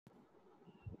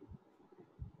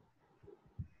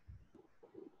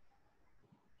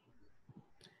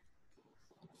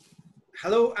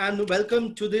Hello and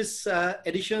welcome to this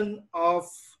edition of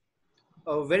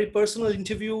a very personal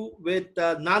interview with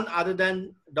none other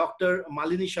than Dr.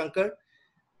 Malini Shankar.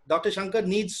 Dr. Shankar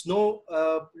needs no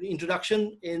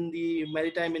introduction in the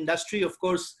maritime industry. Of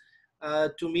course,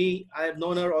 to me, I have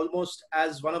known her almost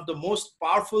as one of the most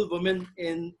powerful women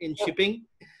in shipping.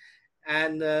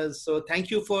 And so thank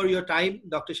you for your time,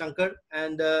 Dr. Shankar.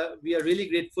 And we are really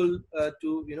grateful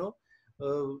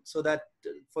so that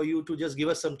for you to just give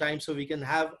us some time so we can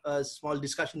have a small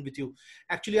discussion with you.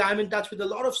 Actually, I'm in touch with a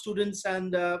lot of students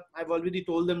and I've already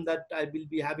told them that I will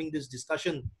be having this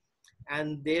discussion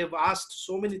and they have asked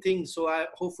so many things. So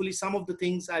hopefully some of the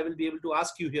things I will be able to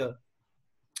ask you here.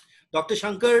 Dr.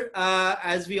 Shankar,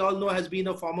 as we all know, has been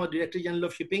a former Director General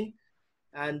of Shipping,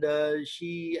 and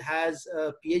she has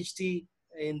a PhD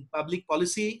in public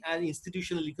policy and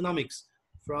institutional economics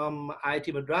from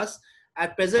IIT Madras.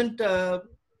 At present,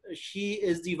 she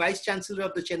is the Vice Chancellor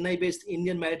of the Chennai-based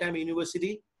Indian Maritime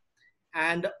University,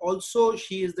 and also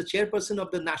she is the chairperson of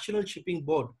the National Shipping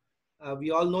Board.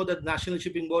 We all know that National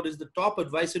Shipping Board is the top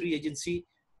advisory agency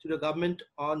to the government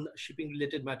on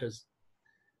shipping-related matters.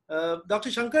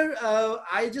 Dr. Shankar,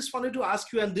 I just wanted to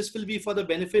ask you, and this will be for the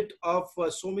benefit of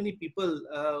so many people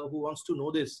who wants to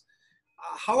know this.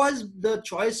 How has the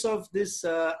choice of this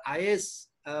IAS,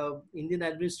 Indian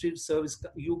Administrative Service,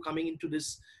 you coming into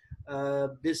this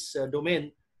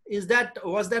domain,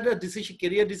 was that a decision,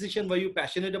 career decision? Were you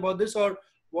passionate about this, or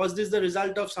was this the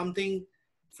result of something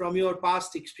from your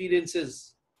past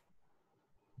experiences?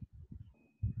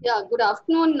 Yeah, good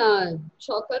afternoon,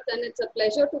 Shaukat, and it's a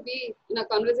pleasure to be in a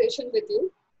conversation with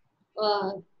you.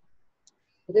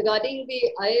 Regarding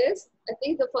the IAS, I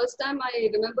think the first time I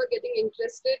remember getting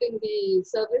interested in the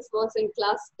service was in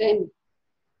class 10.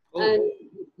 Oh. And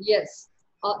yes,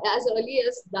 as early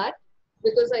as that,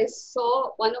 because I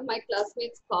saw one of my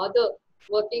classmates' father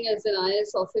working as an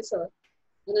IAS officer,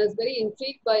 and I was very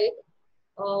intrigued by it.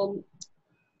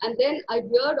 And then I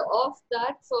veered off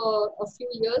that for a few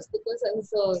years because I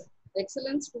was an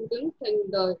excellent student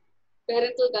and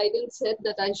parental guidance said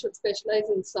that I should specialize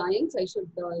in science. I should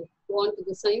go on to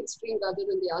the science stream rather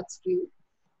than the art stream.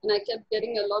 And I kept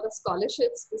getting a lot of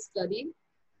scholarships to study,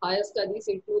 higher studies,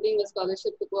 including a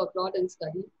scholarship to go abroad and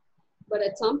study. But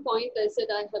at some point I said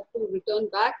I have to return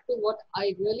back to what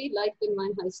I really liked in my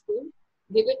high school,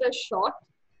 give it a shot.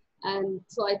 And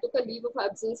so I took a leave of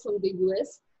absence from the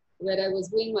US, where I was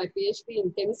doing my PhD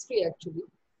in chemistry actually.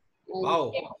 And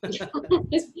wow.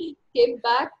 Came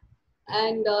back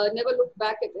and never looked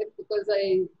back at it because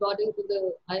I got into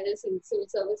the IAS in civil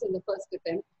service in the first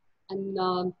attempt and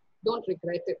don't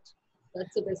regret it.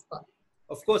 That's the best part.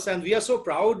 Of course, and we are so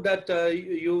proud that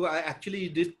you actually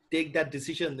did take that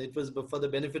decision. It was for the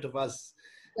benefit of us.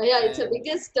 Yeah, it's the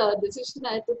biggest decision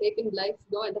I had to take in life,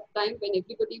 at the time when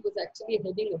everybody was actually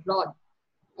heading abroad.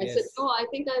 I said, no, I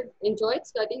think I enjoyed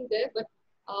studying there, but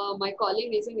my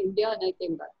calling is in India and I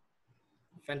came back.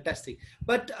 Fantastic.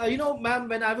 But, ma'am,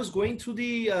 when I was going through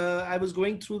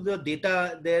the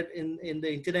data there in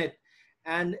the internet,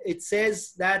 and it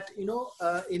says that,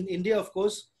 in India, of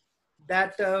course,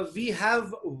 that we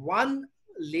have one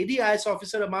lady IAS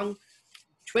officer among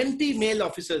 20 male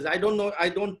officers. I don't know. I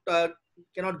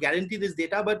cannot guarantee this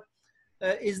data, but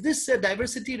is this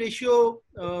diversity ratio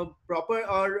proper,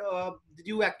 or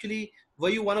were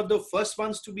you one of the first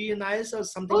ones to be in IAS or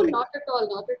something? Oh, not at all,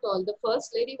 not at all. The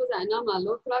first lady was Anna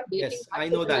Malhotra, dating back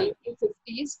to the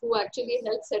 1950s, who actually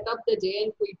helped set up the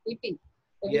JNPT.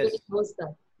 Everybody knows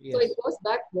that. Yes. So it goes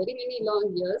back very many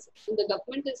long years, and the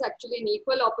government is actually an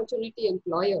equal opportunity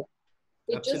employer.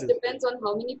 It just depends on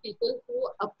how many people who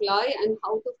apply and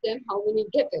out of them, how many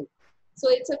get in. So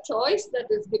it's a choice that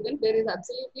is given. There is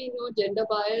absolutely no gender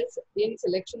bias in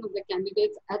selection of the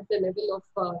candidates at the level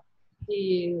of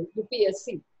the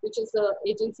UPSC, which is the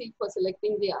agency for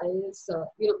selecting the IAS,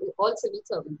 all civil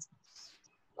servants.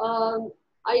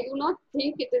 I do not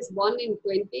think it is 1 in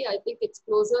 20. I think it's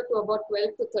closer to about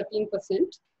 12 to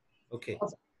 13%. Okay.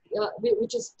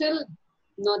 Which is still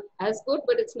not as good,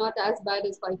 but it's not as bad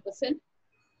as 5%.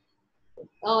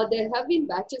 There have been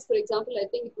batches, for example, I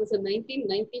think it was a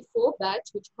 1994 batch,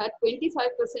 which had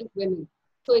 25% women.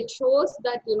 So it shows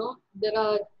that,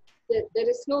 there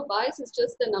is no bias, it's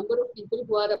just the number of people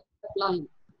who are applying.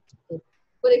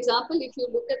 For example, if you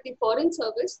look at the foreign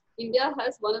service, India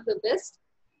has one of the best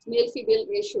male-female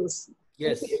ratios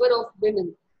in favor of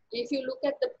women. If you look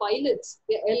at the pilots,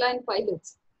 the airline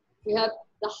pilots, we have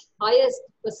the highest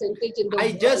percentage in the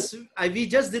world. We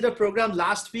just did a program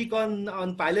last week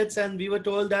on pilots, and we were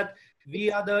told that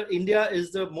India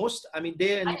is the most,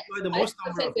 they employ the most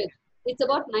number of. It's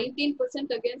about 19%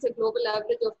 against a global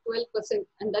average of 12%,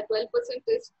 and that 12%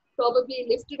 is probably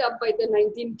lifted up by the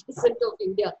 19% of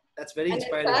India. That's very And in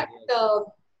inspiring. fact,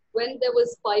 when there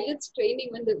was pilots training,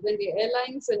 when the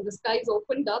airlines and the skies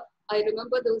opened up, I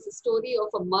remember there was a story of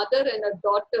a mother and a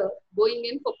daughter going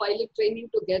in for pilot training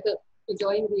together to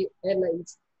join the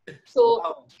airlines. So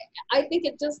Wow. I think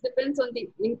it just depends on the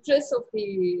interests of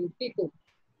the people.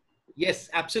 Yes,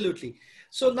 absolutely.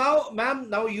 So now, ma'am,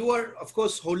 now you are, of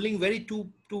course, holding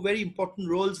two very important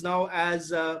roles now as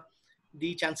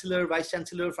the Chancellor, Vice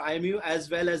Chancellor of IMU, as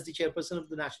well as the Chairperson of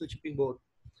the National Shipping Board.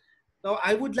 Now,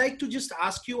 I would like to just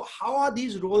ask you, how are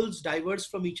these roles diverse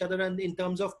from each other, and in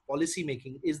terms of policy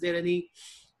making? Is there any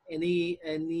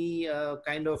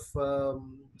kind of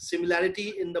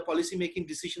similarity in the policy making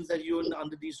decisions that you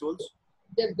under these roles?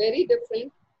 They're very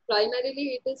different.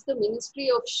 Primarily, it is the Ministry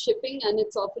of Shipping and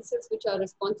its offices which are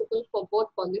responsible for both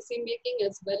policy making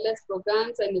as well as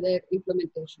programs and their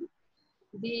implementation.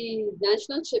 The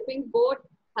National Shipping Board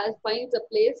finds a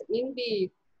place in the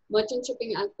Merchant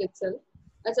Shipping Act itself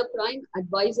as a prime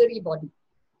advisory body.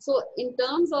 So in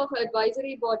terms of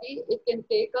advisory body, it can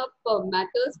take up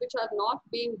matters which are not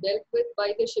being dealt with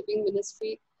by the shipping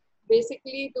ministry,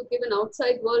 basically to give an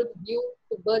outside world view,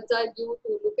 to bird's eye view,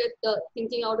 to look at the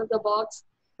thinking out of the box,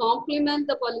 complement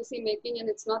the policy making, and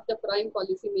it's not the prime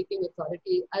policy making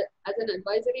authority. As an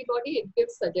advisory body, it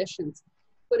gives suggestions.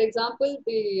 For example,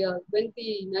 when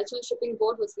the National Shipping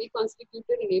Board was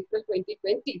reconstituted in April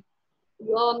 2020,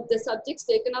 the subjects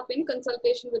taken up in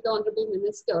consultation with the Honorable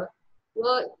Minister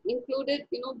were included,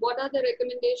 what are the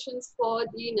recommendations for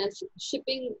the National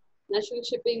Shipping,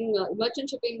 Merchant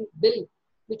Shipping Bill,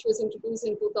 which was introduced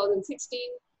in 2016,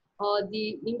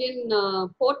 the Indian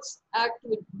Ports Act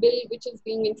bill, which is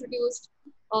being introduced.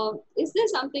 Is there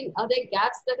something, are there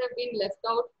gaps that have been left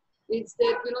out? Is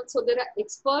there, so there are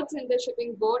experts in the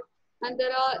shipping board, and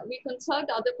we consult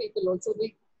other people also.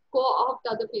 We co-opt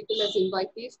other people as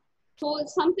invitees. So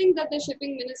it's something that the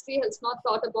shipping ministry has not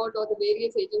thought about, or the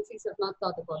various agencies have not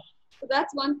thought about. So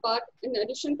that's one part. In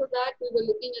addition to that, we were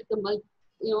looking at the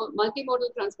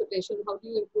multimodal transportation. How do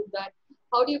you improve that?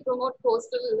 How do you promote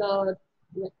coastal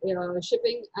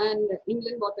shipping and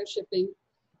inland water shipping?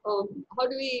 How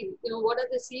do we, what are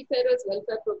the seafarers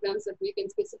welfare programs that we can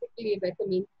specifically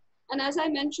recommend? And as I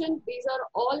mentioned, these are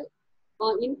all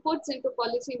inputs into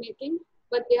policy making,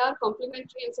 but they are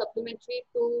complementary and supplementary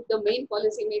to the main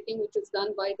policy making, which is done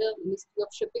by the Ministry of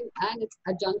Shipping and its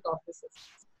adjunct offices.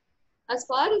 As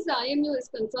far as the IMU is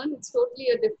concerned, it's totally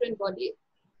a different body.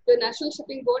 The National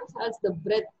Shipping Board has the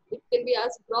breadth. It can be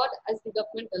as broad as the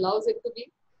government allows it to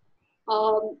be.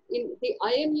 In the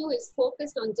IMU is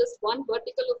focused on just one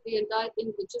vertical of the entire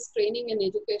thing, which is training and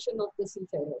education of the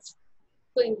seafarers.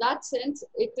 So in that sense,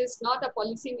 it is not a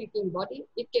policy making body.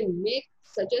 It can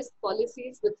suggest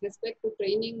policies with respect to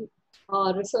training,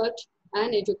 research,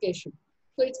 and education.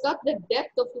 So it's got the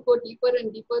depth of to go deeper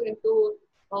and deeper into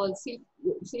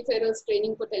seafarers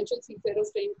training, potential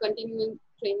seafarers training, continuing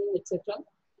training, etc.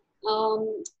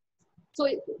 So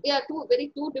they are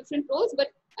two different roles, but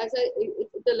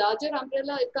the larger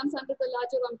umbrella, it comes under the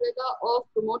larger umbrella of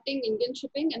promoting Indian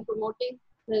shipping and promoting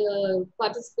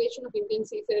participation of Indian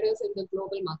seafarers in the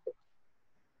global market.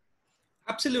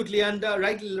 Absolutely, and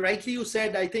rightly you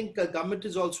said, I think government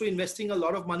is also investing a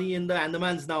lot of money in the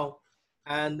Andamans now,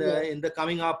 and in the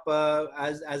coming up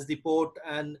as the port,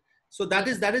 and so that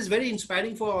is very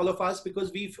inspiring for all of us,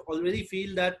 because we already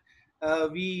feel that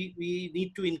we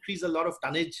need to increase a lot of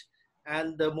tonnage,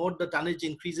 and the more the tonnage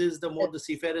increases, the more the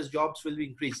seafarers' jobs will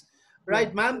increase.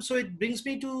 Right, ma'am. So it brings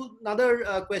me to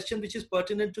another question, which is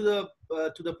pertinent to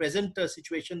the present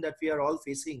situation that we are all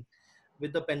facing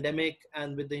with the pandemic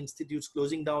and with the institutes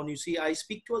closing down. You see, I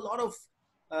speak to a lot of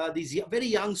these very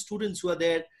young students who are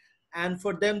there, and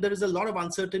for them there is a lot of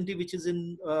uncertainty which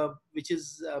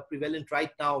is prevalent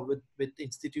right now with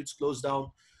institutes closed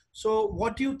down. So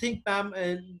what do you think, ma'am?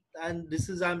 And this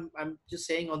is I'm just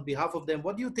saying on behalf of them.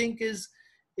 What do you think is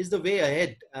the way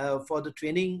ahead for the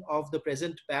training of the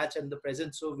present batch and the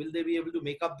present? So will they be able to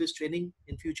make up this training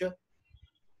in future?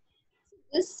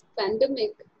 This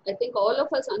pandemic, I think all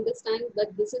of us understand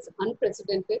that this is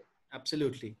unprecedented.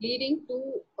 Absolutely. Leading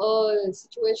to a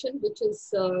situation which is,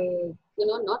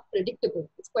 not predictable.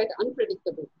 It's quite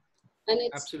unpredictable. And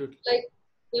it's absolutely like,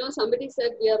 somebody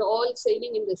said we are all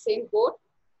sailing in the same boat,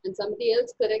 and somebody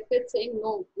else corrected saying,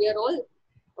 no, we are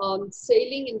all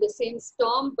sailing in the same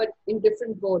storm, but in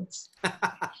different boats.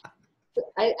 So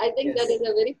I think that is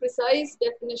a very precise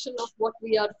definition of what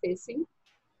we are facing.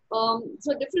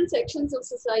 So different sections of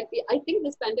society, I think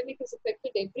this pandemic has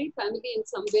affected every family in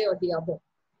some way or the other.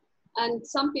 And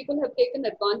some people have taken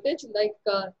advantage, like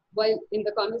while in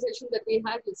the conversation that we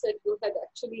had, you said you had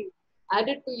actually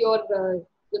added to your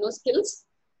skills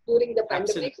during the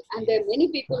pandemic, Absolutely. and there are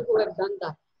many people who have done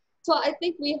that. So I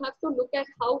think we have to look at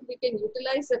how we can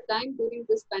utilize the time during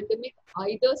this pandemic,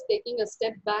 either taking a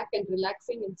step back and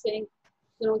relaxing and saying,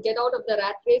 get out of the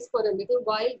rat race for a little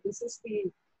while. This is the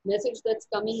message that's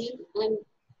coming in, and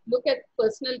look at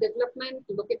personal development,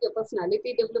 look at your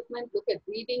personality development, look at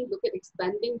reading, look at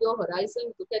expanding your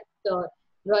horizon, look at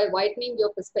widening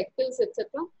your perspectives, etc.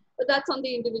 But that's on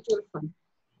the individual front.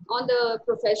 On the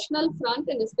professional front,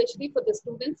 and especially for the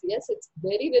students, yes, it's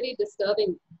very, very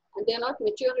disturbing. And they're not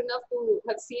mature enough to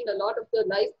have seen a lot of the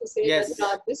life to say Yes.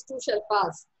 that this too shall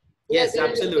pass. Yes, They're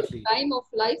absolutely. in the time of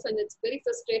life, and it's very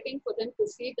frustrating for them to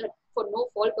see that for no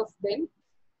fault of them,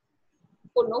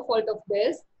 for no fault of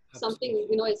theirs, something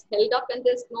is held up and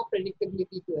there's no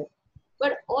predictability to it.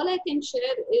 But all I can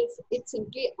share is it's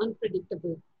simply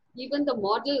unpredictable. Even the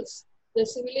models, the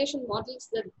simulation models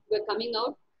that were coming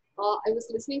out, I was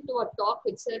listening to a talk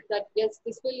which said that yes,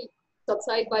 this will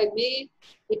subside by May.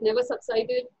 It never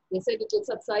subsided. They said it will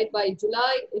subside by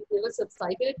July. It never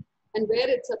subsided. And where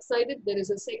it subsided, there is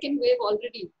a second wave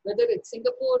already, whether it's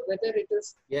Singapore, whether it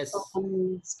is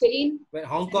Spain.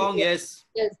 Hong Kong, yes.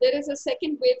 Yes, there is a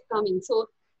second wave coming. So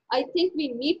I think we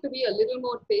need to be a little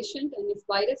more patient. And if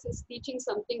virus is teaching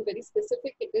something very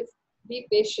specific, it is be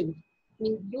patient. I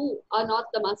mean, you are not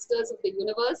the masters of the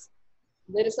universe.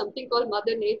 There is something called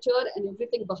Mother Nature and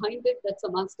everything behind it that's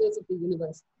the masters of the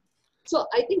universe. So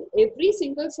I think every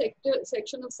single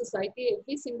section of society,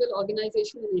 every single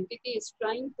organization and entity is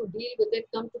trying to deal with it,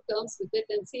 come to terms with it,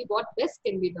 and see what best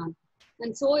can be done.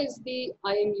 And so is the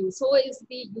IMU, so is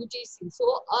the UGC,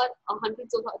 so are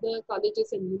hundreds of other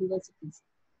colleges and universities.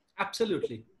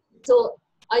 Absolutely. So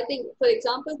I think, for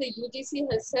example, the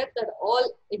UGC has said that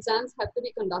all exams have to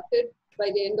be conducted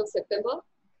by the end of September.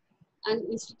 And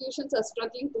institutions are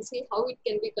struggling to see how it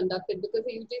can be conducted, because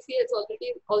the UGC has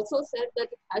already also said that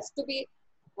it has to be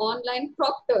online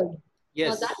proctored.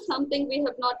 Yes. Now that's something we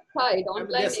have not tried.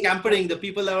 Online. They're scampering. The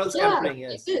people are all scampering.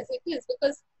 Yes. It is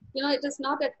because it is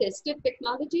not a tested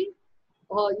technology.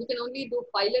 You can only do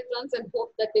pilot runs and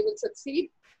hope that they will succeed.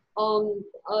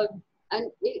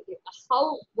 And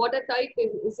how watertight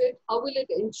is it? How will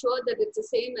it ensure that it's the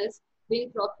same as being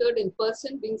proctored in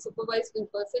person, being supervised in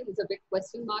person, is a big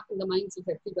question mark in the minds of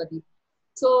everybody.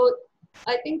 So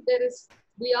I think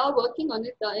we are working on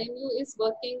it. The IMU is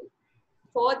working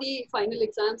for the final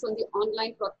exams on the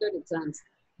online proctored exams.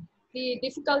 The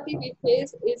difficulty we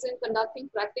face is in conducting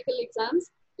practical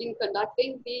exams, in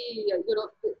conducting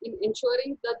in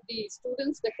ensuring that the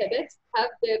students, the cadets,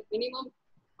 have their minimum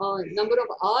number of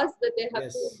hours that they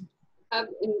have to have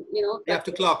in, they have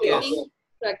to clock, training,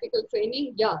 practical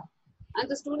training. Yeah. And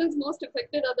the students most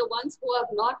affected are the ones who have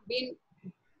not been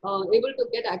able to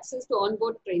get access to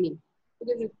onboard training.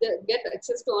 Because if they get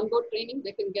access to onboard training,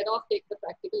 they can get off, take the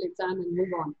practical exam and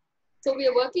move on. So we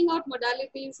are working out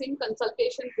modalities in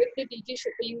consultation with the DG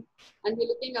Shipping, and we're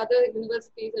looking at other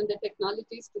universities and the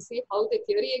technologies to see how the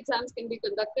theory exams can be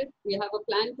conducted. We have a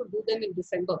plan to do them in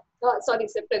September.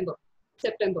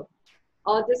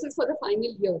 This is for the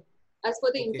final year. As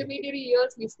for the intermediary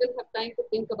years, we still have time to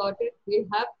think about it. We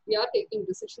are taking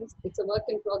decisions. It's a work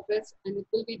in progress, and it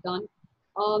will be done.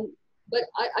 But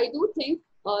I do think,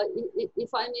 if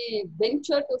I may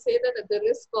venture to say that at the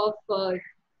risk of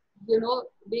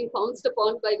being pounced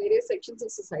upon by various sections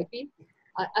of society,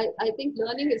 I think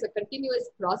learning is a continuous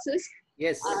process.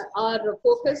 Yes. Our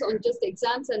focus on just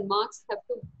exams and marks have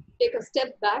to take a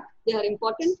step back. They are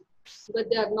important, but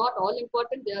they are not all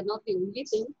important. They are not the only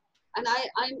thing. And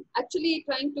I'm actually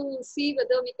trying to see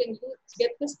whether we can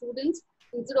get the students,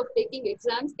 instead of taking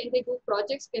exams, can they do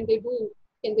projects? Can they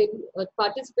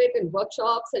participate in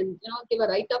workshops and give a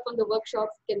write-up on the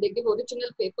workshops? Can they give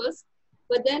original papers?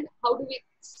 But then how do we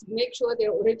make sure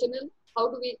they're original? How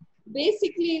do we,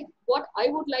 basically what I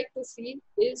would like to see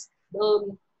is,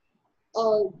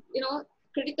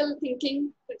 critical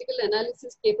thinking, critical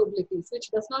analysis capabilities,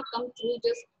 which does not come through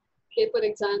just paper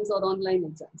exams or online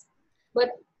exams.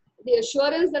 But the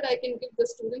assurance that I can give the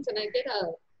students, and I get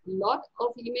a lot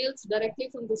of emails directly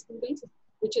from the students,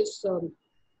 which is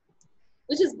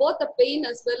both a pain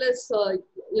as well as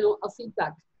a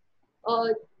feedback.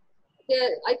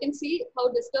 I can see how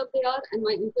disturbed they are, and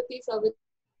my empathies are with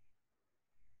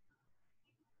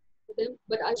them.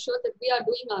 But I'm sure that we are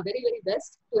doing our very, very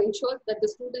best to ensure that the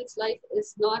student's life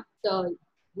is not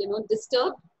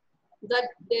disturbed, that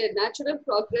their natural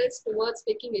progress towards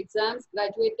taking exams,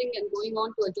 graduating and going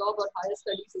on to a job or higher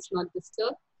studies is not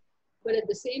disturbed. But at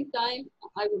the same time,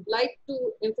 I would like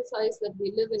to emphasize that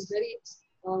we live in very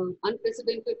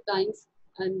unprecedented times,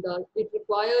 and it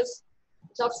requires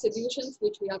tough solutions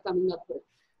which we are coming up with.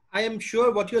 I am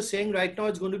sure what you're saying right now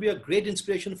is going to be a great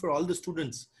inspiration for all the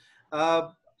students. Uh,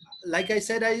 like I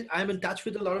said, I'm in touch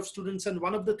with a lot of students, and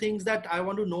one of the things that I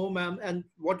want to know, ma'am, and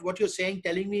what you're saying,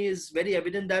 telling me is very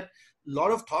evident that a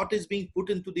lot of thought is being put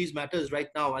into these matters right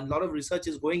now, and a lot of research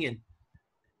is going in.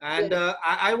 And Yes,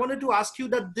 I wanted to ask you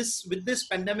that with this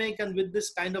pandemic and with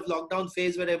this kind of lockdown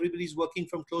phase where everybody's working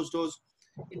from closed doors,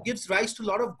 it gives rise to a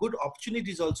lot of good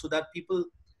opportunities also that people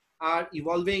are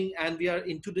evolving, and we are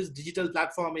into this digital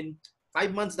platform. In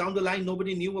 5 months down the line,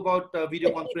 nobody knew about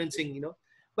video conferencing,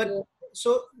 But yes.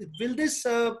 so will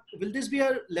this be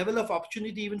a level of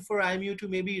opportunity even for IMU to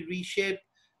maybe reshape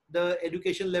the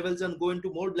education levels and go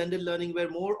into more blended learning where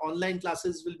more online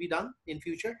classes will be done in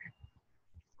future?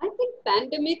 I think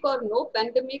pandemic or no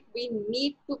pandemic, we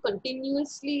need to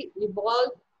continuously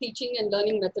evolve teaching and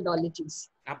learning methodologies.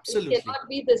 It Absolutely. cannot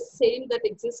be the same that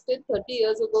existed 30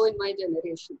 years ago in my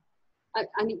generation.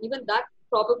 And even that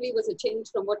probably was a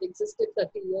change from what existed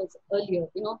 30 years earlier.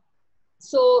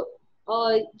 So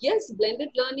yes, blended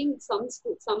learning, some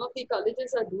of the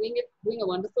colleges are doing a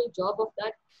wonderful job of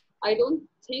that. I don't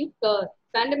think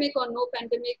pandemic or no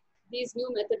pandemic, these new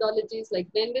methodologies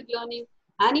like blended learning,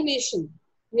 animation,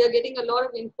 we are getting a lot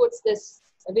of inputs that's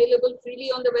available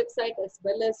freely on the website, as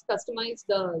well as customized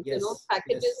Yes,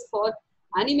 packages yes, for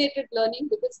animated learning,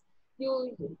 because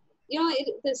you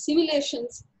the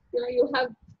simulations, you have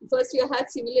first you had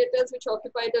simulators which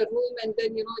occupied a room, and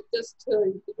then it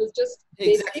was just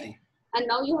basic, exactly. and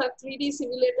now you have 3D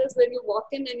simulators where you walk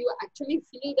in and you actually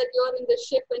feel that you're in the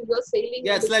ship and you're sailing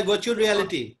Yeah, and it's the like ship virtual is on.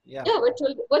 reality. Yeah, Yeah,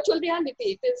 virtual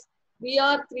reality, it is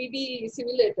VR 3D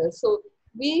simulators. So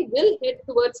we will head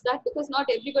towards that, because not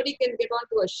everybody can get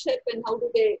onto a ship, and how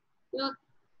do they, you know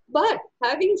but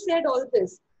having said all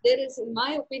this, there is, in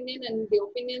my opinion and the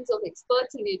opinions of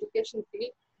experts in the education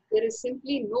field, there is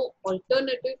simply no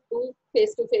alternative to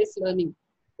face-to-face learning.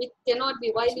 It cannot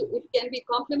be, while it absolutely. can be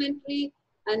complementary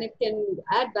and it can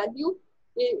add value,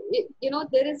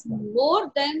 there is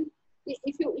more than,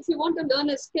 if you want to learn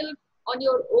a skill on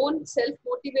your own,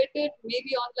 self-motivated,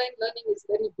 maybe online learning is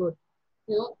very good.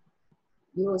 You know,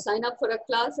 you sign up for a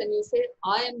class and you say,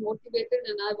 I am motivated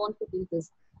and I want to do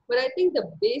this. But I think the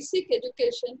basic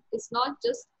education is not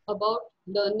just about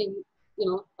learning,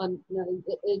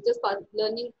 just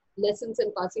learning lessons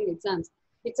and passing exams.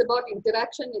 It's about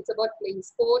interaction, it's about playing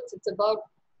sports, it's about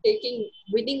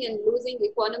winning and losing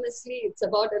equanimously, it's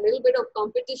about a little bit of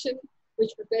competition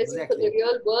which prepares you for the Exactly.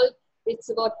 real world. It's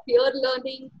about peer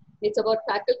learning, it's about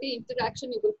faculty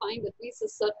interaction. You will find at least a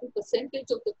certain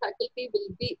percentage of the faculty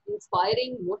will be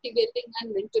inspiring, motivating,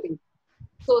 and mentoring.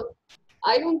 So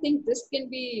I don't think this can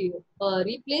be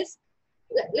replaced.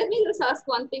 Let me just ask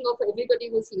one thing of everybody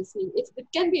who's listening. If it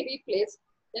can be replaced,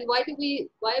 then why are we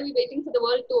waiting for the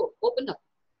world to open up?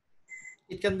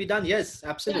 It can be done. Yes, Yeah,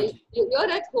 absolutely.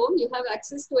 you're at home, you have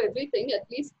access to everything. At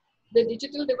least the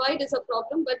digital divide is a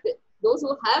problem, but those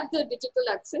who have the digital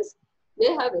access,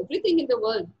 they have everything in the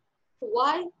world. So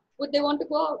why would they want to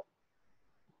go out?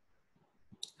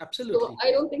 So Absolutely.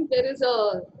 I don't think there is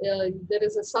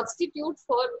a substitute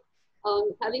for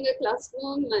having a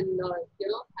classroom and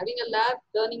having a lab,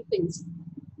 learning things.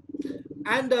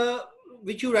 And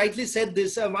which you rightly said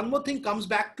this, one more thing comes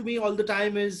back to me all the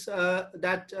time is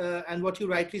and what you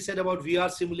rightly said about VR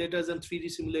simulators and 3D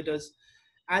simulators.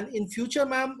 And in future,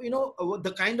 ma'am,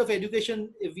 the kind of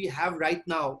education we have right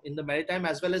now in the maritime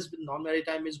as well as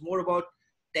non-maritime is more about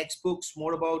textbooks,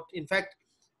 more about, in fact,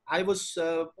 I was,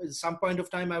 at some point of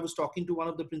time, I was talking to one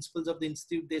of the principals of the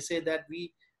institute. They say that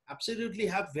we absolutely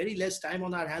have very less time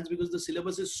on our hands because the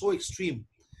syllabus is so extreme.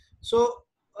 So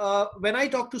when I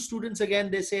talk to students again,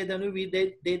 they say that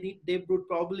they would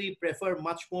probably prefer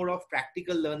much more of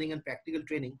practical learning and practical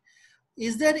training.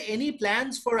 Is there any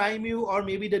plans for IMU or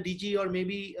maybe the DG or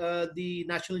maybe the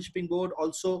National Shipping Board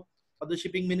also, or the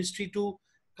Shipping Ministry, to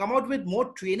come out with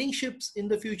more training ships in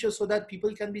the future so that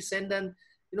people can be sent and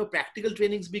practical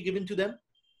trainings be given to them?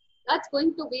 That's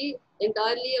going to be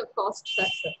entirely a cost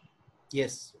factor.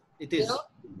 Yes, it You know,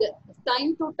 is. the,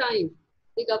 time to time,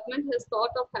 the government has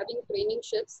thought of having training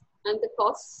ships, and the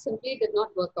costs simply did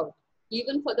not work out,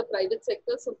 even for the private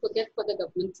sector. So forget for the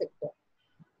government sector.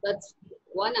 That's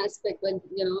one aspect. When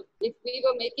if we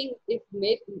were making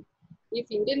if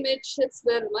Indian made ships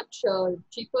were much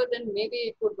cheaper, then maybe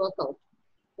it would work out.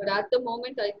 But at the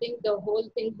moment, I think the whole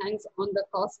thing hangs on the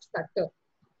cost factor.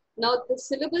 Now, the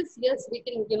syllabus, yes, we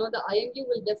can, the IMU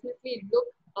will definitely look.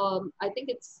 I think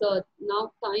it's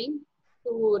now time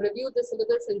to review the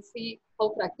syllabus and see how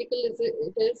practical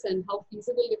it is and how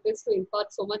feasible it is to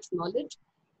impart so much knowledge.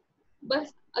 But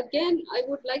again, I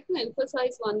would like to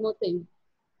emphasize one more thing.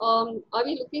 Are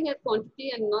we looking at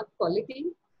quantity and not quality?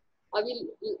 Are we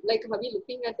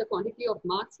looking at the quantity of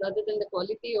marks rather than the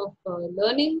quality of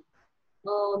learning?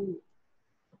 Um,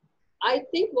 I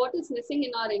think what is missing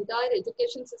in our entire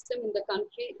education system in the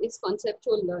country is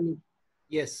conceptual learning.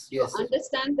 Yes, You yes.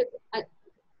 understand the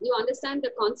you understand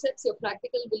the concepts, your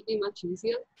practical will be much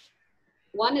easier.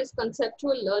 One is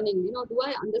conceptual learning. Do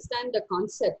I understand the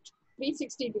concept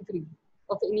 360-degree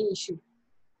of any issue?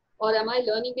 Or am I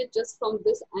learning it just from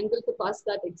this angle to pass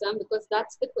that exam? Because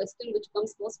that's the question which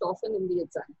comes most often in the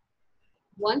exam.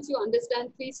 Once you understand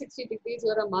 360 degrees,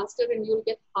 you're a master and you'll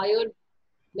get hired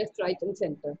left, right, and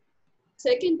center.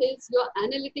 Second is your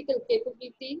analytical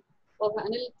capability of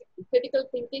critical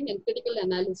thinking and critical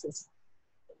analysis.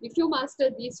 If you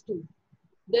master these two,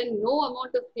 then no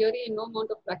amount of theory and no amount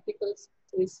of practicals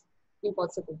is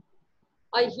impossible.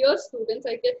 I hear students,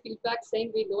 I get feedback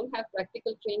saying we don't have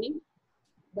practical training.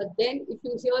 But then if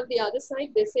you hear the other side,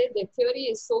 they say their theory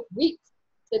is so weak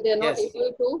that they're not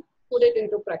able to put it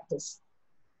into practice.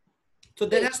 So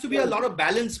there has to be a lot of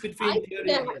balance between theory.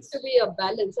 There has to be a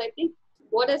balance. I think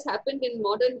what has happened in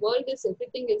modern world is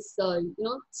everything is,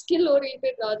 skill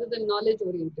oriented rather than knowledge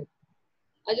oriented.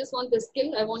 I just want the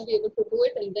skill. I want to be able to do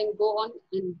it and then go on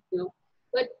and,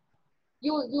 but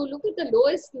you look at the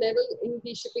lowest level in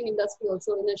the shipping industry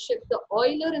also. In a ship, the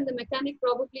oiler and the mechanic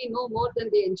probably know more than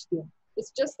the engineer.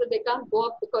 It's just that they can't go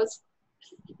up because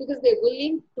they're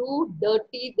willing to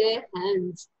dirty their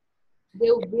hands.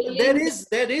 They're willing.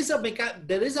 There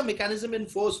is a mechanism in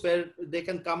force where they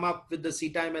can come up with the sea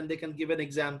time and they can give an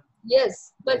exam.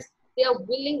 Yes, but they are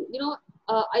willing.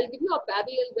 I'll give you a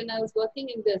parallel. When I was working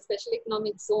in the special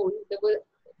economic zone, there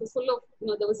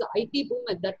was an IT boom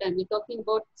at that time. We're talking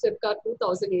about circa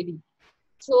 2000 AD.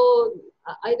 So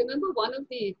I remember one of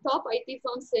the top IT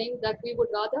firms saying that we would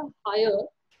rather hire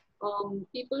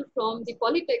people from the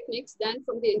polytechnics than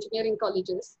from the engineering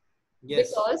colleges. Yes.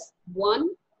 Because one,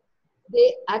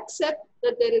 they accept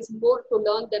that there is more to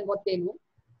learn than what they know.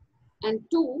 And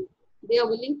two, they are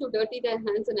willing to dirty their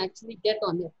hands and actually get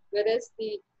on it. Whereas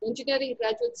the engineering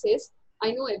graduate says, I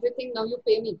know everything, now you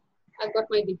pay me. I've got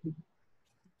my degree.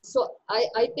 So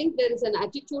I think there is an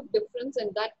attitude difference, and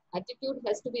that attitude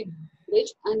has to be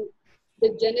bridged, and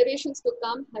the generations to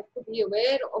come have to be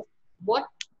aware of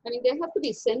they have to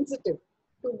be sensitive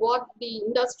to what the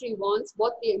industry wants,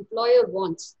 what the employer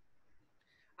wants.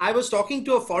 I was talking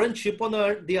to a foreign ship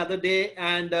owner the other day,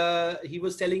 and he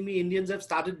was telling me Indians have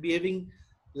started behaving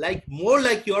more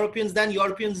like Europeans than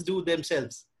Europeans do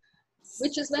themselves.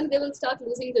 Which is when they will start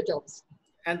losing the jobs.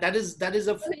 And that is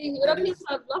Europeans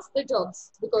have lost their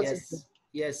jobs because of this.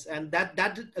 Yes, and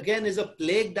that again is a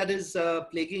plague that is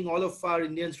plaguing all of our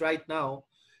Indians right now.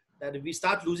 That if we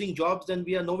start losing jobs, then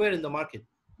we are nowhere in the market.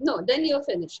 No, then you're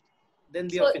finished. Then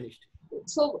we are finished.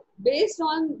 So based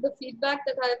on the feedback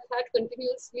that I've had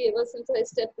continuously ever since I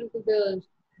stepped into the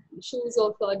shoes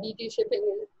of DT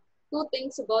shipping, two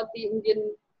things about the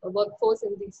Indian workforce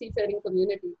in the seafaring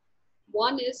community.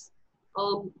 One is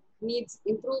needs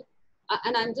improve,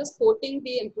 and I'm just quoting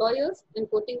the employers and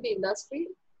quoting the industry.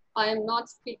 I am not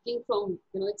speaking from,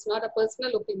 it's not a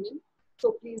personal opinion.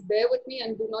 So please bear with me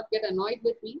and do not get annoyed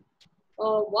with me.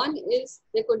 One is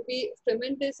there could be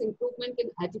tremendous improvement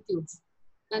in attitudes.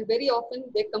 And very often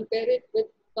they compare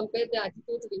the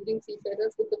attitudes of Indian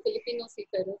seafarers with the Filipino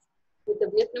seafarers, with the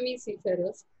Vietnamese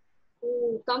seafarers,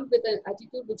 who come with an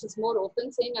attitude which is more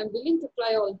open, saying, I'm willing to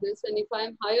try all this. And if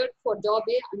I'm hired for job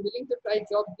A, I'm willing to try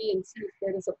job B and see if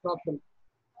there is a problem.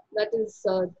 That is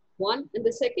one. And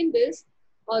the second is,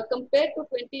 compared to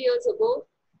 20 years ago,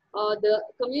 the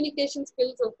communication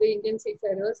skills of the Indian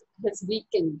seafarers has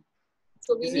weakened.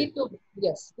 So we need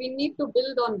to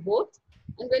build on both.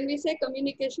 And when we say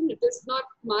communication, it is not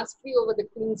mastery over the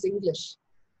Queen's English.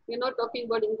 We're not talking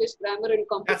about English grammar and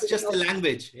composition. That's just the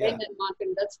language. Yeah. And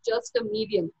Martin. That's just a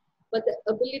medium. But the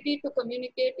ability to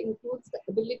communicate includes the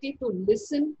ability to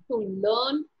listen, to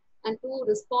learn, and to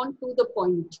respond to the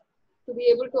point. To be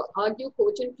able to argue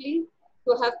cogently,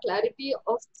 to have clarity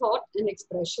of thought and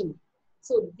expression.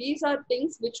 So these are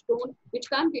things which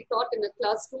can't be taught in a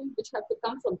classroom, which have to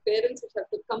come from parents, which have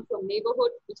to come from neighborhood,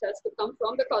 which has to come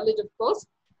from the college, of course,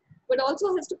 but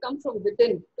also has to come from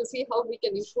within to see how we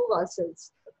can improve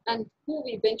ourselves and who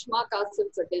we benchmark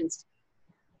ourselves against.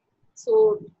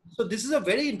 So this is a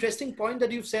very interesting point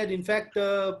that you've said. In fact,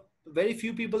 very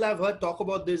few people I've heard talk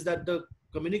about this, that the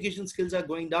communication skills are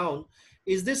going down.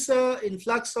 Is this an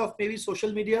influx of maybe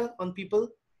social media on people?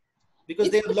 Because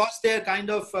they have lost their kind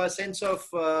of sense of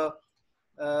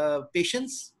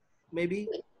patience, maybe?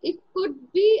 It could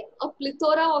be a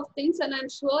plethora of things, and I'm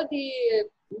sure the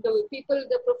people,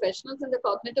 the professionals in the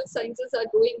cognitive sciences are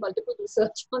doing multiple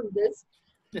research on this.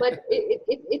 But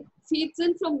it feeds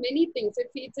in from many things. It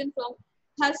feeds in from,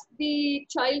 has the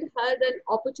child had an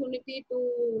opportunity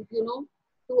to,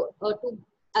 to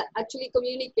actually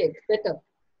communicate better,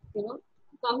 you know,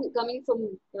 coming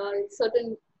from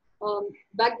certain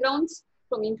backgrounds,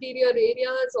 from interior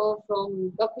areas or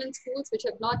from government schools which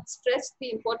have not stressed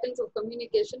the importance of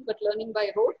communication but learning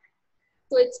by rote.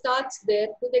 So it starts there.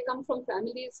 Do they come from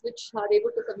families which are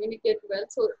able to communicate well?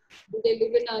 So do they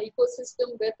live in an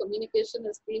ecosystem where communication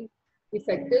has been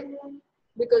effective?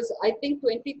 Because I think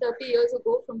 20, 30 years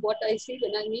ago, from what I see,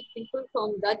 when I meet people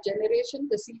from that generation,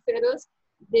 the seafarers,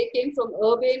 they came from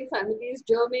urbane families,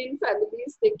 German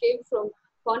families. They came from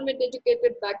convent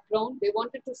educated background. They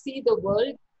wanted to see the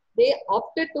world. They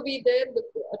opted to be there,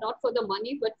 not for the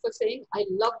money, but for saying, I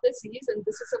love the seas and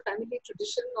this is a family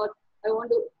tradition, or I want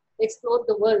to explore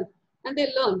the world. And they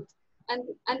learned,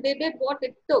 and they did what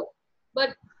it took.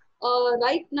 But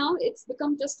right now, it's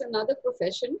become just another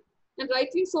profession, and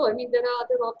rightly so. I mean, there are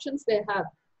other options they have.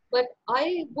 But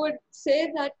I would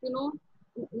say that,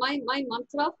 my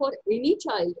mantra for any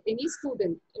child, any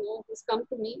student, who's come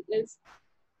to me is,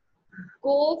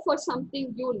 go for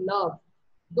something you love.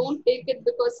 Don't take it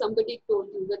because somebody told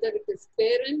you, whether it is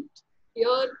parent,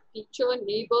 peer, teacher,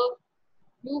 neighbor.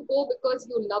 You go because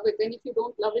you love it. And if you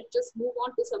don't love it, just move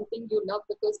on to something you love,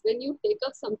 because when you take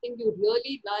up something you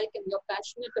really like and you're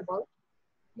passionate about,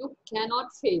 you cannot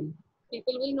fail.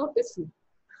 People will notice you.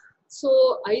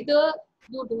 So either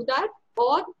you do that,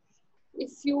 or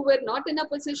if you were not in a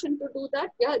position to do that,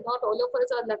 yeah, not all of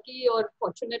us are lucky or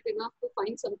fortunate enough to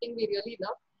find something we really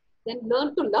love, then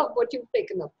learn to love what you've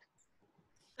taken up.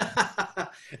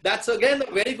 That's again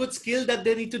a very good skill that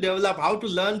they need to develop, how to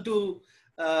learn to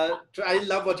try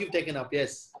love what you've taken up.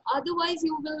 Yes. Otherwise,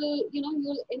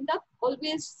 you'll end up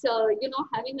always,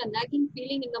 having a nagging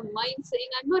feeling in the mind saying,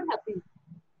 I'm not happy.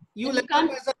 You And end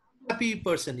up as a happy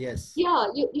person. Yes. Yeah,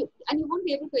 and you won't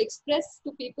be able to express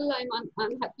to people, I'm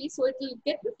unhappy. So it will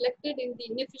get reflected in the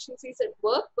inefficiencies at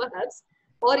work, perhaps,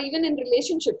 or even in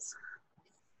relationships.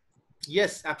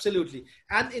 Yes, absolutely.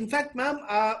 And in fact, ma'am,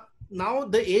 now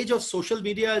the age of social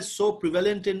media is so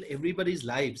prevalent in everybody's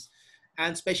lives.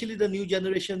 And especially the new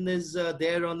generation is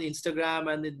there on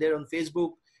Instagram and there on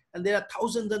Facebook. And there are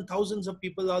thousands and thousands of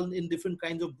people all in different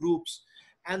kinds of groups.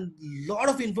 And a lot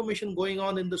of information going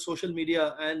on in the social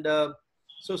media. And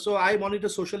so I monitor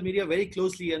social media very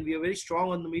closely, and we are very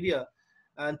strong on the media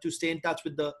and to stay in touch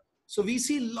with the. So we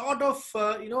see a lot of,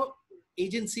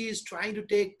 agencies trying to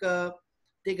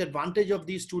take advantage of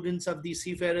these students, of these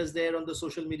seafarers there on the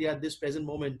social media at this present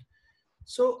moment.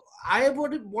 So I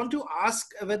would want to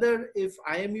ask whether if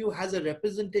IMU has a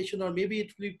representation, or maybe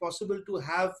it will be possible to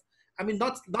have, I mean,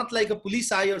 not like a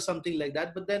police eye or something like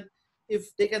that, but then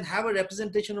if they can have a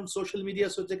representation on social media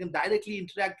so they can directly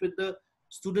interact with the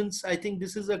students, I think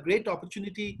this is a great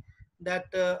opportunity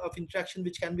that of interaction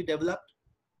which can be developed.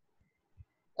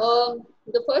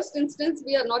 The first instance,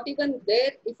 we are not even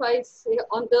there, if I say,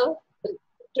 on the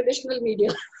traditional media.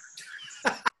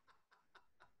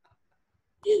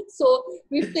 So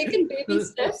we've taken baby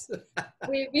steps.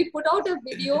 We put out a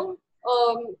video,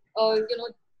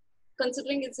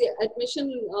 considering it's the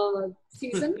admission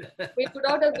season. We put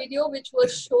out a video which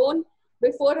was shown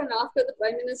before and after the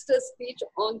Prime Minister's speech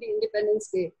on the Independence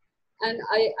Day. And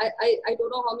I don't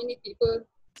know how many people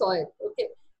saw it. Okay.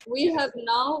 We have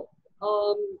now,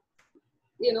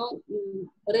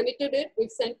 remitted it.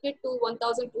 We've sent it to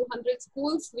 1,200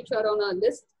 schools which are on our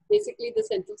list, basically the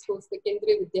central schools, the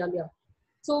Kendriya Vidyalaya.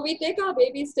 So we take our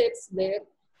baby steps there.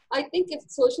 I think if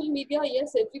social media,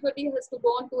 yes, everybody has to go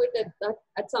on to it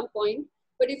at some point.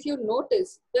 But if you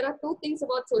notice, there are two things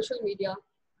about social media.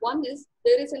 One is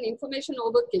there is an information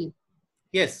overkill.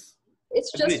 Yes.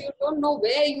 It's just you don't know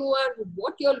where you are,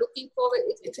 what you're looking for.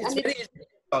 It's very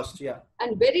lost, yeah.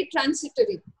 And very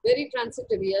transitory, very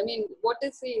transitory. I mean,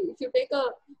 if you take a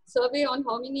survey on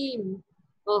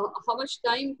how much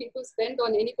time people spend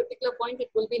on any particular point, it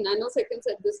will be nanoseconds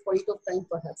at this point of time,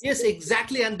 perhaps. Yes,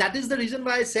 exactly. And that is the reason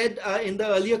why I said in the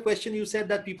earlier question, you said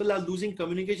that people are losing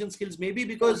communication skills, maybe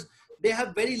because they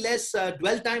have very less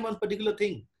dwell time on particular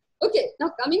thing. Okay, now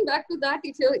coming back to that,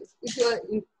 if your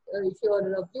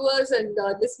viewers and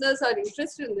listeners are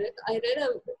interested in it, I read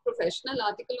a professional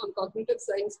article on cognitive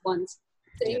science once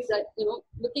saying that,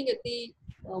 looking at the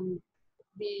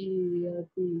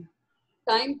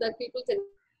time that people can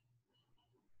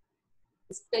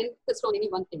spend focused on any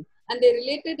one thing. And they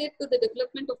related it to the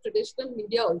development of traditional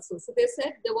media also. So they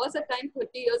said there was a time 30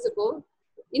 years ago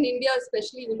in India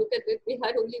especially, you look at it, we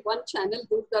had only one channel,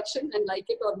 Doordarshan, and like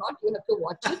it or not, you have to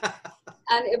watch it.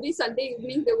 And every Sunday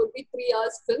evening, there would be 3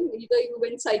 hours film. Either you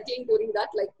went cycling during that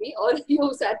like me, or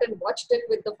you sat and watched it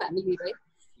with the family, right?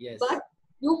 Yes. But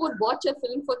you would watch a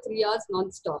film for 3 hours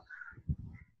non-stop.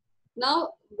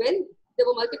 Now, when there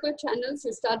were multiple channels,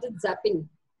 you started zapping.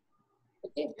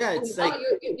 Okay. Yeah, it's and like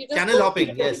you just channel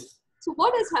hopping, yes. So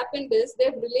what has happened is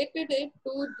they've related it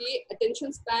to the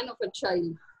attention span of a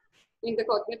child in the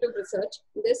cognitive research.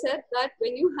 They said that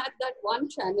when you had that one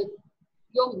channel,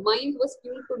 your mind was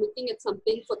tuned to looking at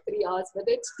something for 3 hours,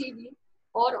 whether it's TV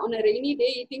or on a rainy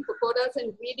day eating pakoras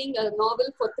and reading a novel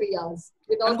for 3 hours.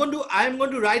 I'm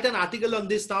going to write an article on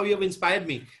this now. You have inspired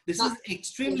me. This is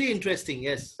extremely interesting.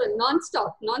 Yes. So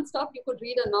non-stop, you could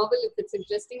read a novel if it's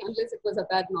interesting, unless it was a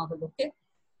bad novel. Okay.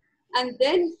 And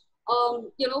then,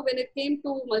 when it came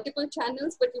to multiple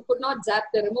channels, but you could not zap,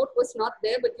 the remote was not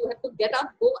there, but you had to get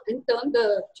up, go and turn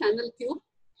the channel tube.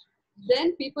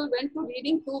 Then people went to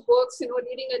reading 2 books,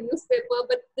 reading a newspaper,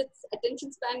 but this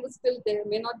attention span was still there. It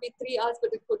may not be 3 hours,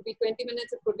 but it could be 20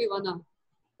 minutes, it could be 1 hour.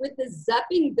 With the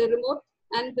zapping, the remote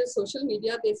and the social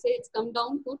media, they say it's come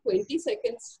down to 20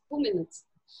 seconds, 2 minutes,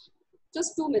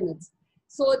 just 2 minutes.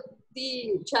 So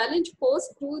the challenge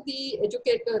posed to the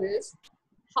educator is,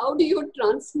 how do you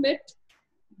transmit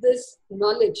this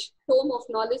knowledge, tome of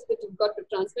knowledge that you've got to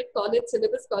transmit, call it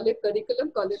syllabus, call it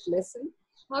curriculum, call it lesson.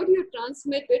 How do you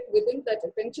transmit it within that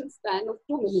attention span of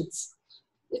 2 minutes?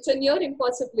 It's a near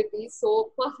impossibility.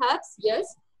 So perhaps,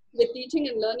 yes, the teaching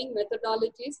and learning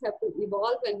methodologies have to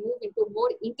evolve and move into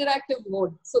more interactive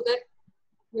mode so that,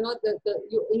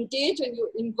 you engage and you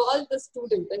involve the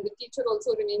student and the teacher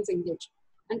also remains engaged.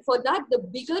 And for that, the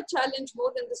bigger challenge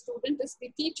more than the student is the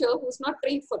teacher who's not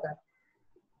trained for that.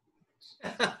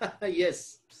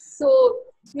 Yes. So,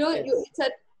 it's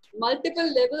at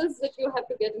multiple levels that you have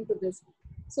to get into this.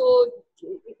 So,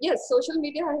 yes, social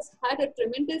media has had a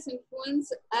tremendous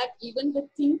influence at even the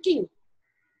thinking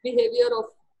behavior of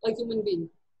a human being.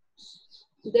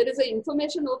 There is an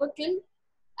information overkill.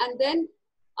 And then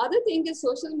other thing is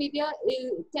social media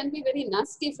can be very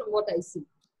nasty from what I see.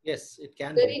 Yes, it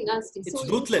can very be. Nasty. It's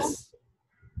ruthless.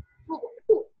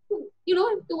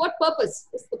 To what purpose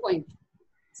is the point?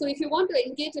 So if you want to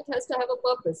engage, it has to have a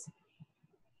purpose.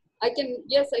 I can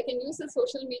use the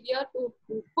social media to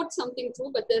put something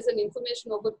through, but there's an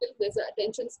information overkill, there's an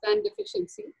attention span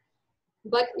deficiency.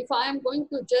 But if I am going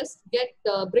to just get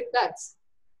brickbats,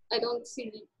 I don't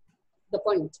see the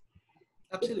point.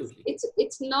 Absolutely.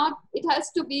 It's not, it has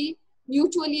to be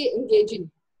mutually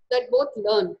engaging, that both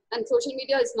learn, and social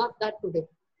media is not that today.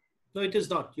 No, it is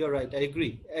not. You're right. I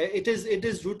agree. It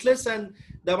is ruthless, and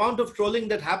the amount of trolling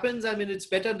that happens, I mean, it's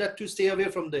better that to stay away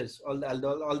from this, all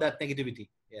that negativity.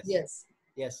 Yes.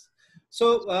 Yes.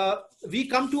 So we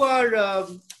come to our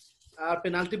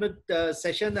penultimate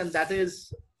session, and that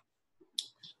is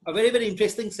a very, very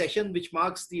interesting session, which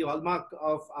marks the hallmark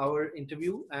of our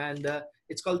interview. And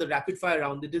it's called the rapid fire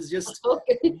round. It is just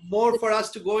more for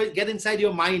us to get inside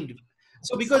your mind.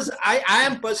 So because I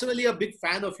am personally a big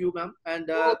fan of you, ma'am,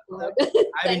 and I've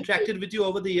interacted with you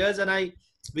over the years, and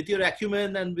with your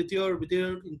acumen and with your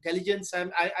intelligence,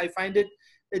 I find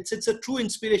it's a true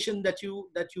inspiration that you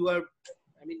are.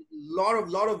 I mean,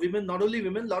 lot of women, not only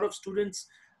women, lot of students,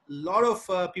 lot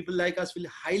of people like us will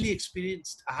highly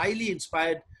experienced, highly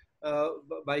inspired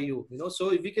by you.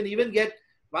 So if we can even get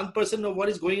 1% of what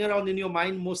is going around in your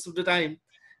mind most of the time.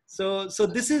 So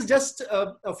this is just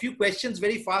a few questions,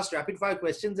 very fast, rapid fire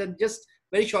questions, and just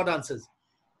very short answers.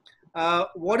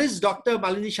 What is Dr.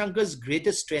 Malini Shankar's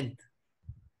greatest strength?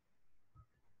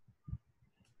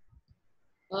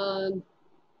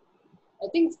 I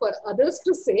think it's for others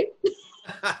to say.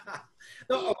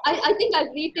 No, I think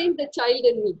I've retained the child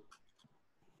in me.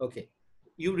 Okay.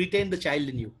 You retain the child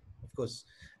in you, of course.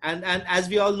 And as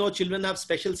we all know, children have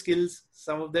special skills.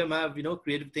 Some of them have,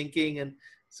 creative thinking, and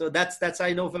so that's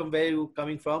I know from where you're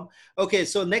coming from. Okay,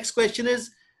 so next question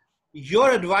is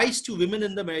your advice to women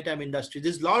in the maritime industry.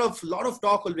 There's a lot of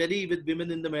talk already with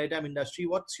women in the maritime industry.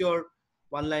 What's your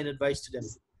one-line advice to them?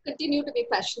 Continue to be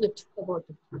passionate about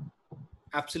it.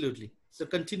 Absolutely. So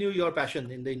continue your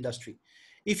passion in the industry.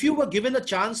 If you were given a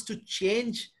chance to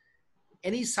change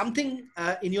something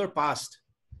in your past,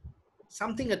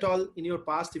 something at all in your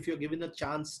past, if you're given a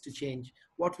chance to change,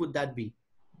 what would that be?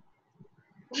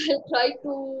 I'll try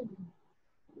to,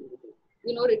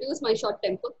 reduce my short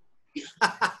temper.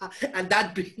 And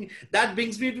that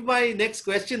brings me to my next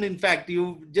question. In fact,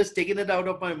 you've just taken it out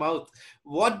of my mouth.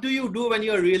 What do you do when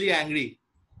you're really angry?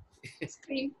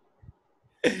 Scream.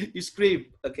 You scream.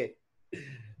 Okay.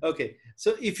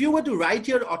 So if you were to write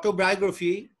your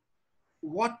autobiography,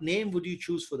 what name would you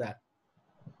choose for that?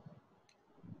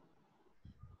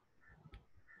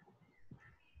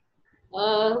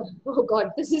 Oh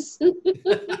God, this is.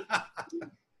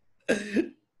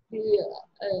 Yeah,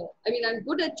 I mean, I'm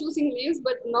good at choosing names,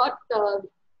 but not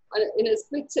in a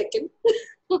split second.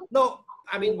 No,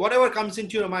 I mean, whatever comes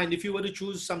into your mind. If you were to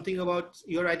choose something about,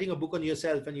 you're writing a book on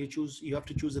yourself and you have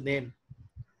to choose a name.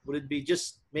 Would it be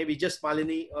maybe just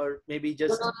Malini, or maybe No,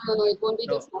 just, no, no, no, it won't be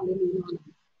no? just Malini. No, no.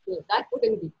 Yeah, that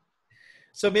wouldn't be.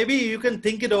 So maybe you can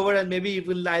think it over, and maybe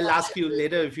I'll ask you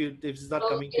later if it's not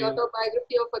coming Probably to you.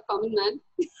 autobiography of a common man.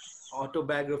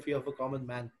 Autobiography of a common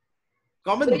man.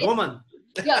 Common Great. woman.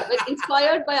 Yeah, but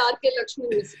inspired by R.K.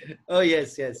 Lakshman. Oh,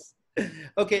 yes, yes.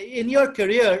 Okay, in your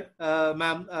career,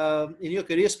 ma'am, in your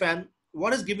career span,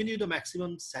 what has given you the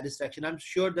maximum satisfaction? I'm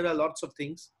sure there are lots of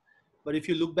things, but if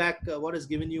you look back, what has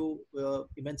given you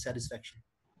immense satisfaction?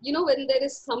 You know, when there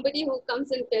is somebody who comes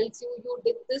and tells you, you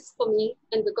did this for me,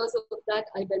 and because of that,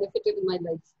 I benefited in my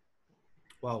life.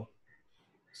 Wow.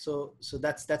 So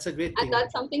that's a great And thing.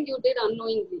 that's something you did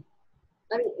unknowingly.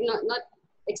 I mean, not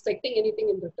expecting anything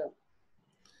in return.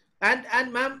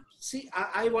 And ma'am, see,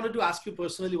 I wanted to ask you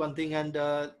personally one thing, and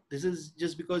this is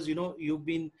just because you've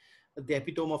been the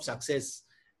epitome of success,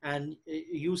 and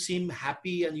you seem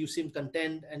happy and you seem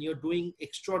content, and you're doing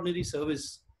extraordinary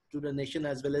service to the nation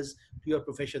as well as to your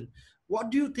profession. What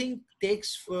do you think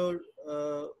takes for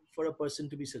a person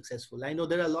to be successful? I know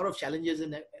there are a lot of challenges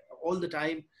in all the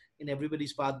time in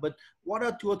everybody's path, but what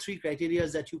are 2 or 3 criteria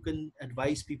that you can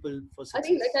advise people for I success?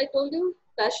 think, like I told you,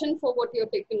 passion for what you're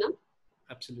taking up.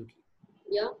 Absolutely.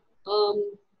 Yeah.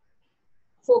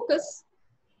 Focus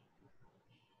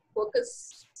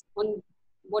on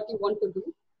what you want to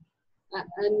do.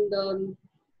 And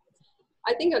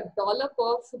I think a dollop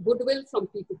of goodwill from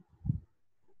people.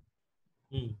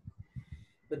 Hmm.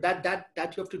 But that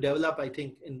you have to develop, I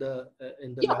think, in the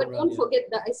Yeah, long but run. don't Yeah. forget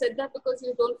that. I said that because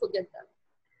you don't forget that.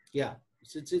 Yeah.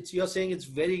 It's you're saying it's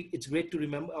great to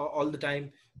remember all the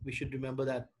time. We should remember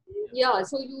that. Yeah,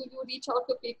 so you reach out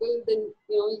to people, then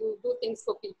you do things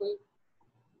for people.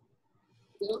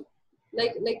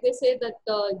 Like they say that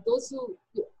those who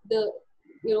the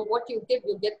what you give,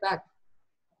 you get back.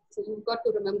 So you've got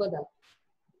to remember that.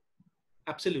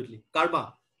 Absolutely.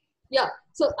 Karma. Yeah.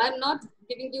 So I'm not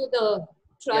giving you the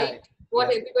Yeah. what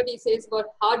Yeah. everybody says about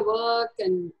hard work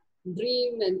and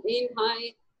dream and aim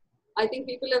high. I think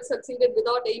people have succeeded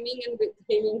without aiming and with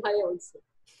aiming high also.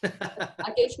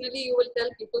 Occasionally, you will tell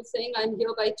people saying, "I'm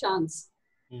here by chance."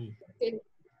 Mm. Okay.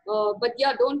 But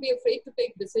yeah, don't be afraid to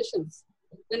take decisions.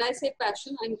 When I say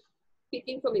passion, I'm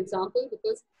speaking from example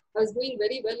because I was doing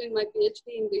very well in my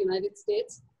PhD in the United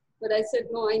States. But I said,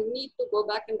 no, I need to go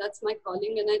back and that's my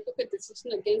calling. And I took a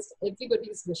decision against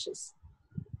everybody's wishes.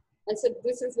 I said,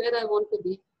 this is where I want to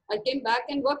be. I came back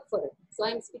and worked for it. So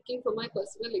I'm speaking from my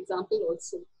personal example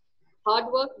also.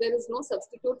 Hard work, there is no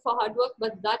substitute for hard work,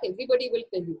 but that everybody will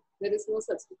tell you. There is no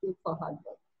substitute for hard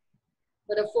work.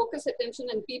 But a focused attention,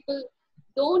 and people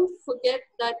don't forget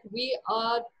that we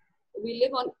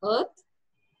live on earth,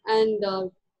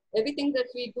 and everything that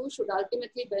we do should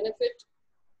ultimately benefit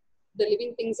the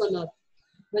living things on earth,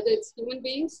 whether it's human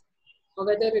beings or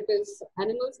whether it is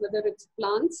animals, whether it's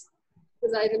plants.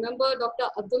 Because I remember Dr.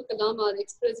 Abdul Kalam, our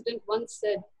ex-president, once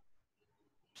said,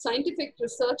 scientific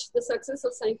research, the success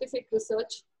of scientific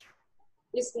research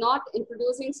is not in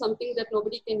producing something that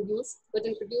nobody can use, but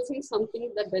in producing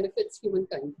something that benefits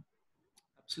humankind.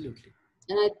 Absolutely.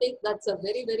 And I think that's a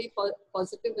very, very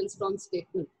positive and strong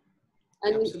statement.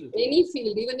 And Absolutely. in any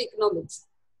field, even economics,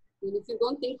 and if you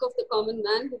don't think of the common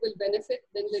man who will benefit,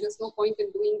 then there is no point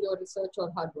in doing your research or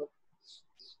hard work.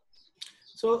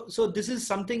 So this is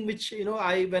something which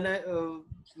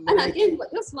and again,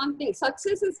 just one thing: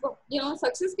 success is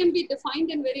success can be defined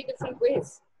in very different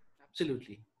ways.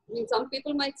 Absolutely. I mean, some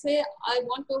people might say, I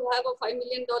want to have a $5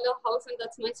 million house and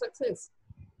that's my success.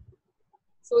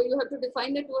 So you have to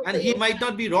define it. And he might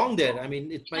not be wrong there. I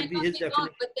mean, it might be his definition.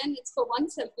 But then it's for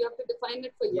oneself. You have to define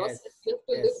it for yourself. You have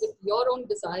to live with your own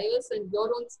desires and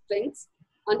your own strengths.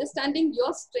 Understanding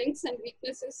your strengths and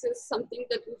weaknesses is something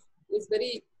that is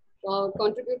very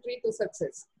contributory to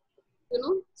success.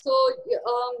 So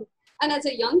and as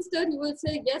a youngster, you will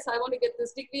say, yes, I want to get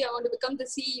this degree. I want to become the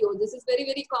CEO. This is very,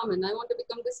 very common. I want to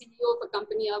become the CEO of a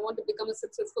company. I want to become a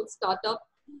successful startup.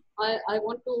 I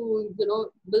want to,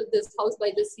 build this house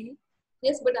by the sea.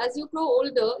 Yes, but as you grow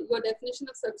older, your definition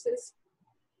of success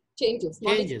changes.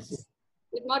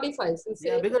 It modifies. And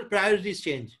say, because priorities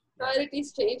change.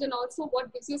 Priorities change, and also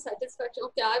what gives you satisfaction.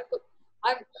 Okay,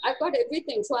 I've got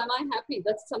everything. So am I happy?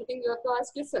 That's something you have to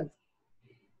ask yourself.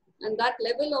 And that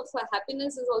level of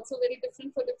happiness is also very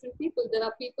different for different people. There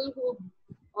are people who,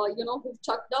 who've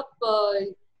chucked up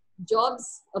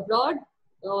jobs abroad,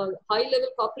 high-level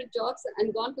corporate jobs,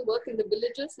 and gone to work in the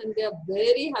villages, and they are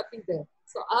very happy there.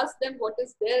 So ask them what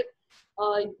is their,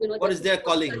 what is their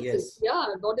calling? Yes.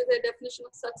 Yeah, what is their definition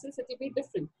of success? It will be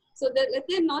different. So let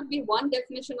there not be one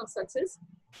definition of success,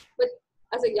 but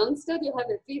as a youngster, you have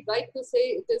every right to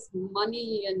say it is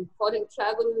money and foreign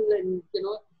travel and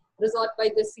resort by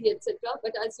the sea, etc.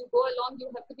 But as you go along,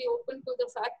 you have to be open to the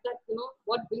fact that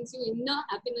what brings you inner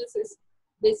happiness is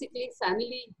basically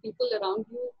family, people around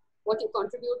you, what you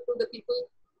contribute to the people.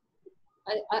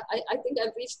 I think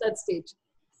I've reached that stage.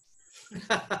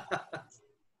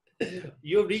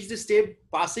 You've reached the stage,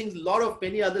 passing a lot of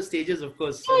many other stages, of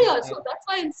course. Yeah. So that's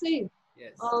why I'm saying.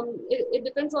 Yes. It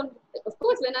depends on, of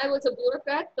course, when I was a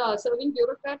bureaucrat, serving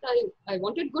bureaucrat, I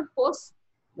wanted good posts.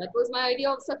 That was my idea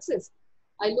of success.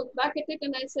 I look back at it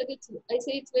and I say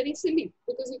it's very silly,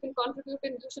 because you can contribute,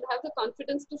 and you should have the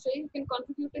confidence to say you can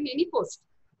contribute in any post.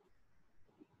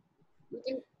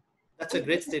 That's a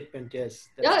great statement. Yes.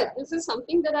 This is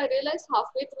something that I realized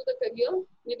halfway through the career.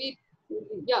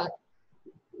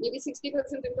 Maybe 60%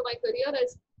 into my career, I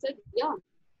said,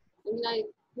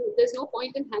 there's no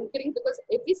point in hankering, because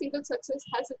every single success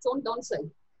has its own downside.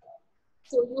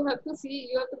 So you have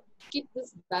to keep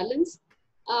this balance.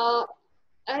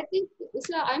 I think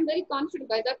I'm very confident.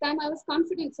 By that time, I was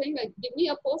confident, saying, give me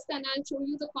a post and I'll show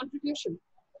you the contribution.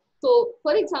 So,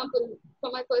 for example,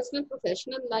 for my personal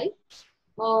professional life,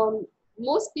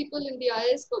 most people in the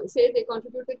IS say they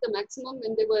contributed the maximum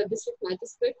when they were district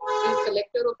magistrate and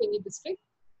collector of any district.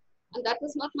 And that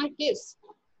was not my case.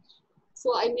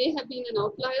 So I may have been an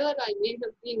outlier, I may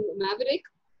have been a maverick,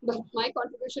 but my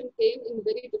contribution came in a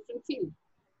very different field.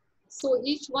 So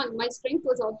each one, my strength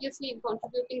was obviously in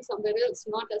contributing somewhere else,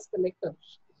 not as collector.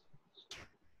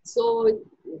 So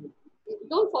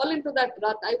don't fall into that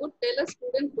rut. I would tell a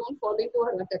student, don't fall into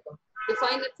a rut at all.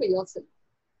 Define it for yourself.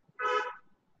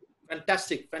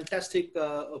 Fantastic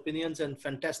opinions, and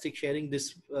fantastic sharing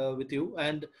this with you.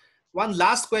 And one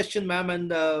last question, ma'am,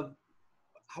 and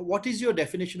what is your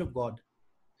definition of God?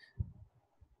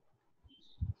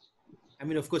 I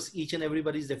mean, of course, each and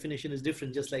everybody's definition is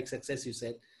different, just like success, you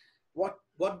said.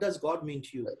 What does God mean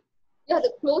to you? Yeah,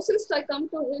 the closest I come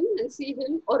to him and see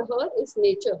him or her is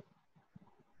nature.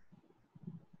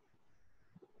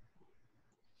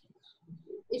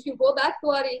 If you go back to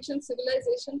our ancient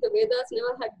civilization, the Vedas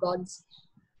never had gods.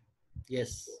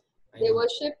 Yes. They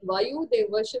worship Vayu, they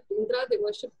worship Indra, they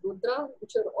worship Rudra,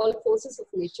 which are all forces of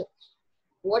nature.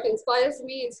 What inspires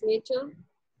me is nature,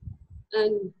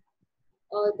 and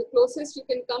the closest you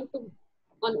can come to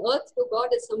on earth to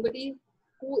God is somebody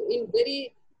who in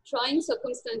very trying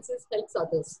circumstances helps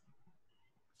others.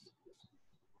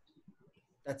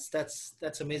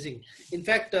 That's amazing. In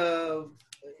fact, I'm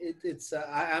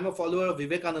a follower of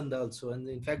Vivekananda also, and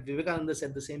in fact, Vivekananda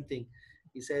said the same thing.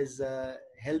 He says,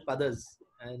 "Help others,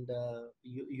 and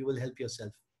you will help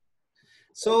yourself."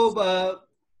 So,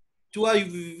 to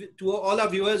all our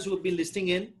viewers who have been listening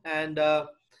in, and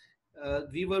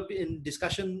we were in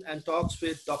discussion and talks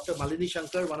with Dr. Malini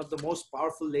Shankar, one of the most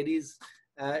powerful ladies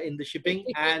in the shipping,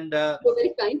 and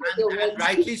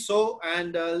rightly so,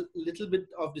 and a little bit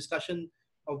of discussion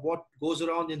of what goes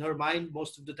around in her mind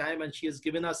most of the time, and she has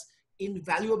given us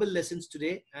invaluable lessons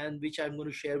today, and which I'm going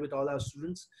to share with all our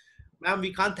students. Ma'am,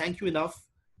 we can't thank you enough,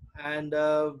 and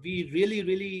we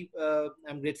really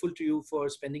I'm grateful to you for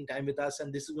spending time with us,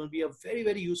 and this is going to be a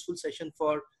very useful session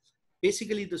for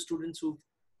basically the students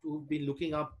who've been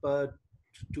looking up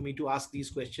to me to ask these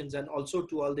questions, and also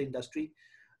to all the industry.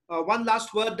 One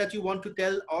last word that you want to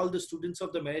tell all the students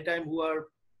of the maritime who are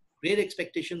great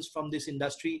expectations from this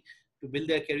industry to build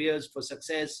their careers for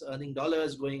success, earning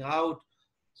dollars, going out.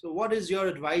 So what is your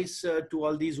advice to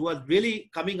all these who are really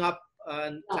coming up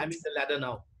and climbing the ladder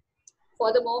now?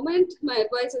 For the moment, my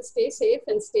advice is stay safe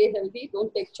and stay healthy.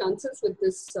 Don't take chances with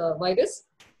this virus.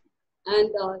 And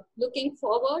looking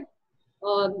forward,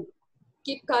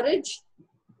 keep courage,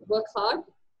 work hard,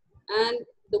 and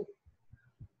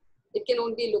it can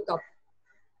only look up.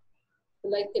 The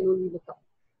light can only look up.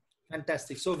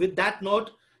 Fantastic. So with that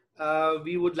note,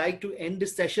 we would like to end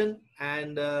this session,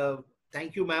 and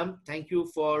thank you, ma'am. Thank you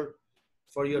for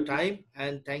your time,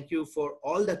 and thank you for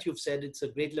all that you've said. It's a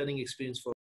great learning experience for